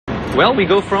Well, we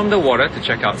go from the water to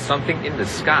check out something in the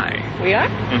sky. We are?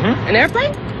 Mm-hmm. An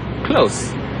airplane?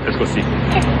 Close. Let's go see.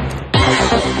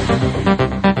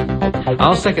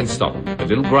 Our second stop, a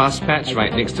little grass patch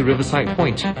right next to Riverside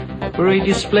Point, where a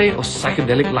display of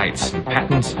psychedelic lights and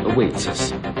patterns awaits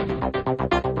us.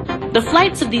 The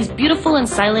flights of these beautiful and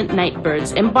silent night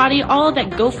birds embody all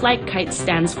that GoFlyKite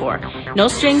stands for. No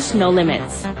strings, no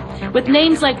limits. With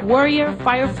names like Warrior,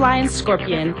 Firefly, and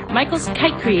Scorpion, Michael's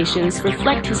kite creations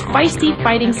reflect his feisty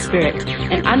fighting spirit,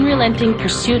 an unrelenting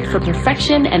pursuit for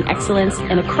perfection and excellence,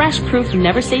 and a crash-proof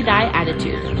never-say-die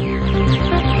attitude.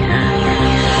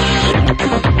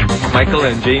 Michael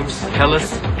and James, tell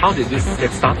us, how did this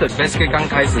get started? Basically 刚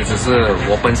开始只是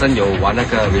我本身有玩那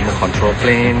个 remote control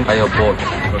plane 还有 boat，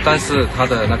 但是它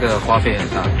的那个花费很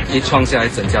大，一创下来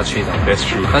整架去的。That's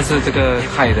true. 但是这个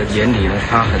kite的原理呢，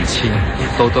它很轻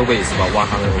 ，total weight is about 100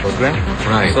 gram.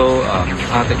 Right. So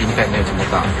它的 impact 没有这么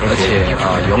大，而且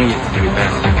容易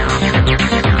repair.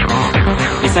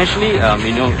 Essentially,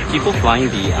 people flying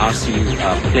the RC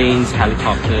planes,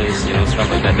 helicopters, stuff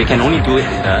like that, they can only do it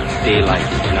in the daylight.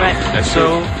 Right.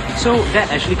 So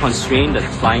that actually constrained the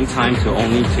flying time to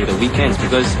only to the weekends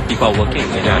because people are working.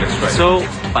 Yeah, that's right. So,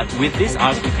 but with this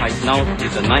RC kite now,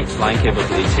 with the night flying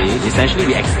capability, essentially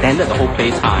we extended the whole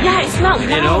play time. Yeah, it's not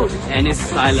loud. And it's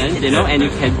silent, and you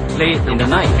can play it in the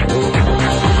night.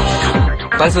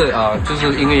 但是就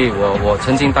是因为我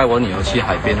曾经带我女儿去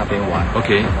海边那边玩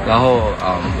 ，OK， 然后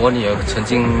我女儿曾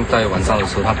经在晚上的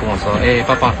时候，她跟我说，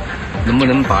爸爸，能不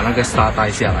能把那个沙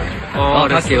带下来？然后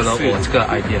她给了我这个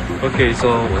idea，OK，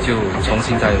 说我就重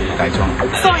新再改装。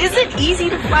So is it easy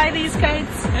to fly these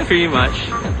kites? Pretty much.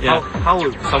 Yeah. How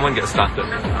would someone get started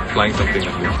flying something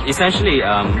like this? Essentially,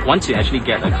 once you actually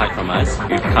get a kite from us,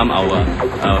 you become our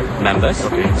members.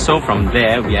 Okay. So from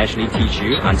there, we actually teach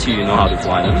you until you know how to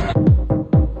fly them.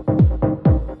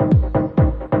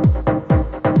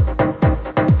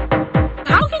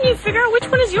 Figure out which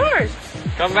one is yours.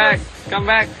 Come back, come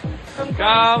back, come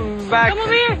back. Come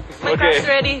over here. My Okay. car's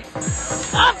ready.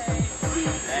 Up.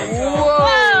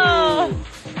 Whoa.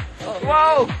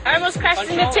 Whoa. I almost crashed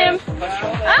into Tim.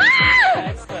 Ah!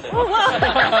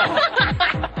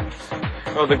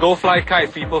 Well, the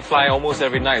GoFlyKite people fly almost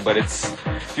every night, but it's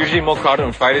usually more crowded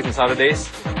on Fridays and Saturdays.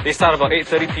 They start about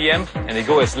 8:30 p.m. and they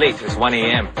go as late as 1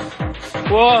 a.m.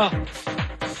 Whoa.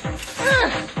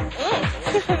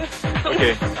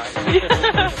 Okay.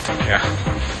 Yeah.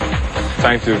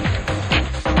 Time to.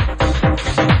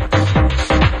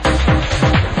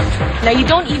 Now you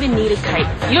don't even need a kite.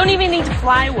 You don't even need to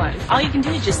fly one. All you can do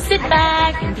is just sit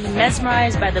back and be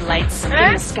mesmerized by the lights in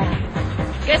the sky.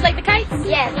 You guys like the kites?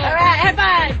 Yes. All right, high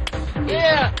five.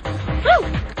 Yeah. Woo!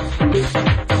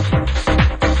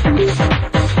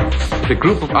 The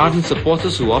group of ardent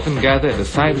supporters who often gather at the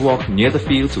sidewalk near the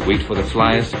field to wait for the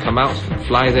flyers to come out and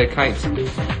fly their kites.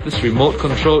 This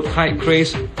remote-controlled kite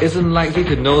craze isn't likely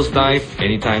to nosedive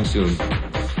anytime soon.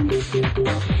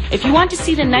 If you want to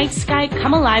see the night sky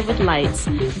come alive with lights,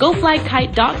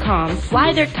 GoFlyKite.com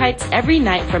fly their kites every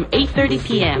night from 8:30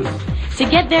 p.m. To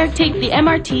get there, take the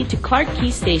MRT to Clark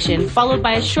Key Station, followed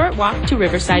by a short walk to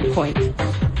Riverside Point.